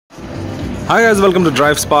Hi guys, welcome to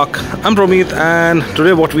Drive Spark. I'm Promeet, and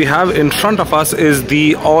today what we have in front of us is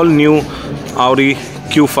the all-new Audi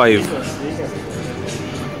Q5.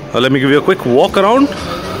 Let me give you a quick walk around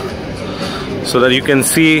so that you can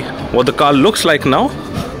see what the car looks like now.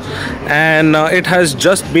 And it has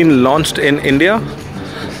just been launched in India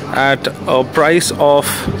at a price of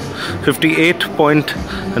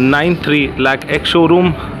 58.93 lakh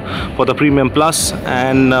ex-showroom for the Premium Plus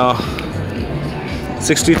and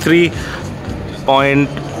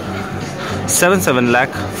 63.77 lakh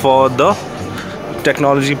for the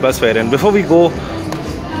Technology Plus variant. Before we go,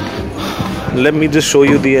 let me just show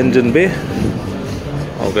you the engine bay.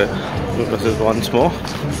 Okay, this is once more.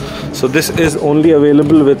 So this is only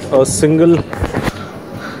available with a single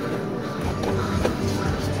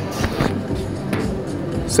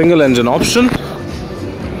engine option.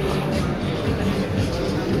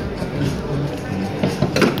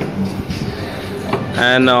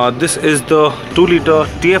 And this is the 2-liter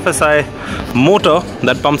TFSI motor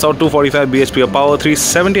that pumps out 245 bhp of power,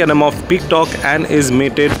 370 Nm of peak torque, and is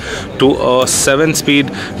mated to a 7-speed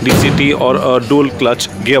DCT or a dual clutch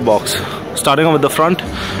gearbox. Starting off with the front,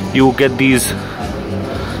 you get these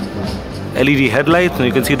LED headlights, and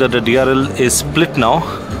you can see that the DRL is split now,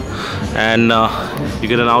 and you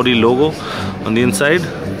get an Audi logo on the inside.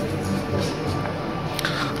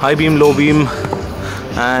 High beam, low beam,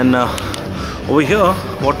 and over here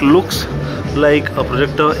what looks like a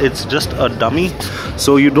projector, it's just a dummy,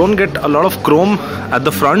 so you don't get a lot of chrome at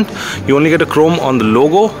the front. You only get a chrome on the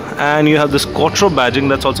logo, and you have this Quattro badging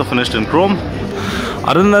that's also finished in chrome.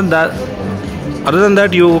 Other than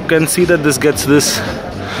that, you can see that this gets this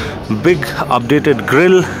big updated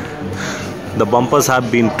grille. The bumpers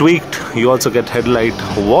have been tweaked. You also get headlight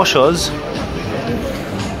washers.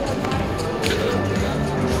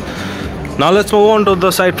 Now let's move on to the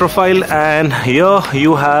side profile, and here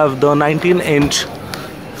you have the 19-inch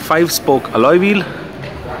 5-spoke alloy wheel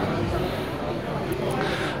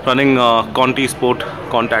running Conti Sport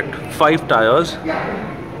Contact 5 tires.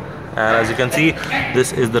 And as you can see,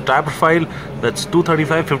 this is the tire profile. That's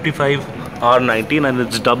 235/55 R19, and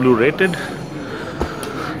it's W rated.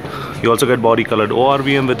 You also get body colored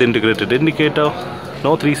ORVM with integrated indicator.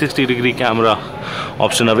 No 360-degree camera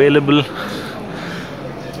option available.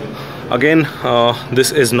 Again,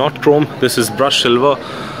 this is not chrome, this is brushed silver.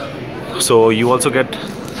 So you also get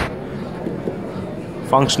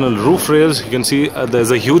functional roof rails. You can see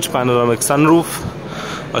there's a huge panoramic sunroof,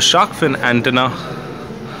 a shark fin antenna,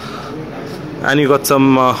 and you got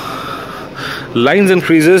some lines and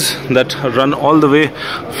creases that run all the way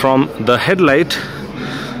from the headlight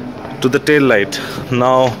to the tail light.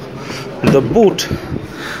 Now the boot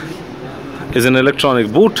is an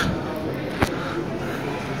electronic boot,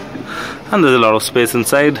 and there's a lot of space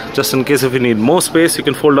inside. Just in case if you need more space, you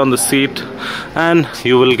can fold down the seat and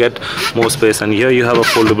you will get more space. And here you have a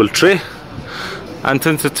foldable tray, and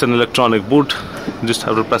since it's an electronic boot, you just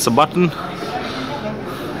have to press a button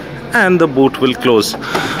and the boot will close.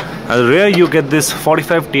 At the rear, you get this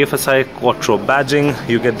 45 TFSI Quattro badging.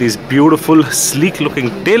 You get these beautiful sleek looking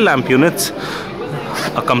tail lamp units,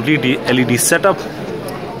 a complete LED setup.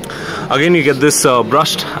 Again, you get this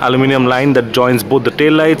brushed aluminium line that joins both the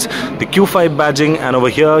tail lights, the Q5 badging, and over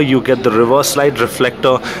here you get the reverse light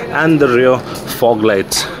reflector and the rear fog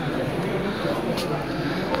lights.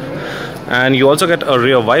 And you also get a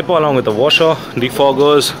rear wiper along with a washer,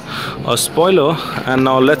 defoggers, a spoiler. And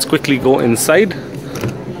now let's quickly go inside.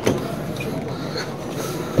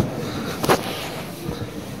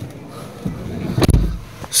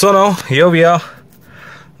 So now here we are,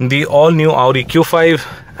 the all-new Audi Q5,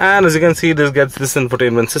 and as you can see, this gets this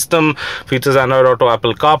infotainment system, features Android Auto,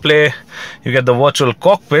 Apple CarPlay. You get the virtual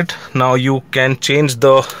cockpit. Now you can change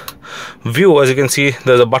the view. As you can see,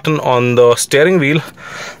 there's a button on the steering wheel,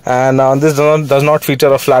 and this does not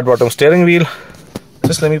feature a flat bottom steering wheel.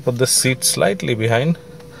 Just let me put this seat slightly behind.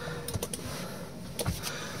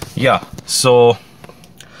 Yeah, so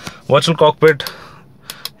virtual cockpit.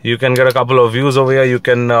 You can get a couple of views over here. You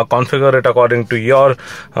can configure it according to your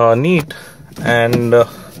need. And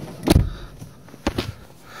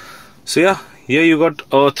so yeah, here you got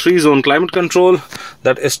a 3-zone climate control.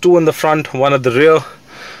 That is 2 in the front, 1 at the rear,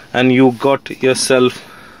 and you got yourself,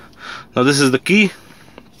 now this is the key.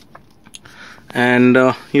 And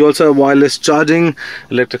you also have wireless charging,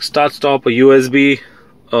 electric start stop, a USB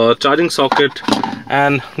charging socket,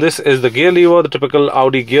 and this is the gear lever, the typical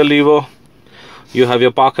Audi gear lever. You have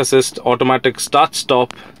your park assist, automatic start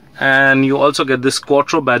stop, and you also get this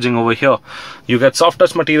Quattro badging over here. You get soft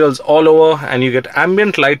touch materials all over, and you get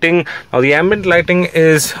ambient lighting. Now the ambient lighting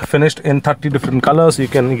is finished in 30 different colors. You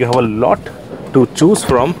have a lot to choose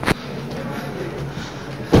from.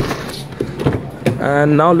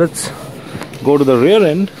 And now let's go to the rear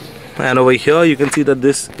end. And over here you can see that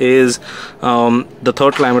this is the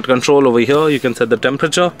third climate control. Over here you can set the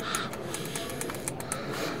temperature,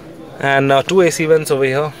 and 2 AC vents over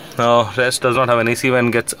here. Rest does not have an AC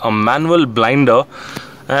vent, gets a manual blinder,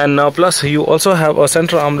 and plus you also have a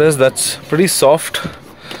center armrest that's pretty soft.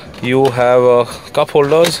 You have cup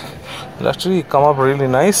holders that actually come up really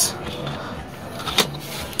nice.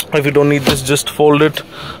 If you don't need this, just fold it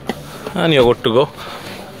and you're good to go.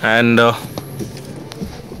 And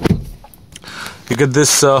you get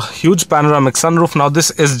this huge panoramic sunroof. Now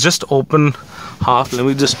this is just open half. Let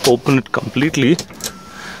me just open it completely.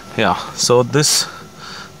 Yeah, so this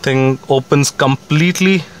thing opens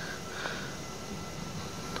completely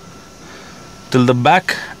till the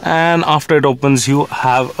back, and after it opens you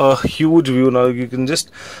have a huge view. Now you can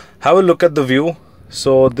just have a look at the view.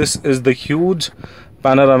 So this is the huge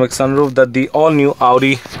panoramic sunroof that the all new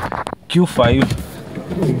Audi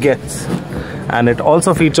Q5 gets, and it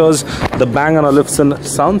also features the Bang & Olufsen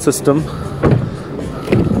sound system.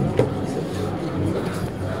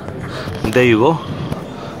 There you go,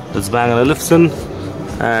 that's Bang & Olufsen.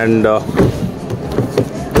 And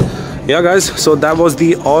yeah guys, so that was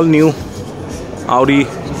the all new Audi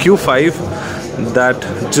Q5 that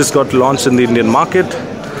just got launched in the Indian market.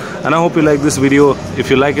 And I hope you like this video.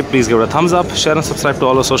 If you like it, please give it a thumbs up, share and subscribe to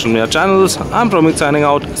all our social media channels. I'm Pramit signing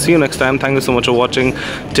out. See you next time. Thank you so much for watching.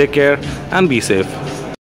 Take care and be safe.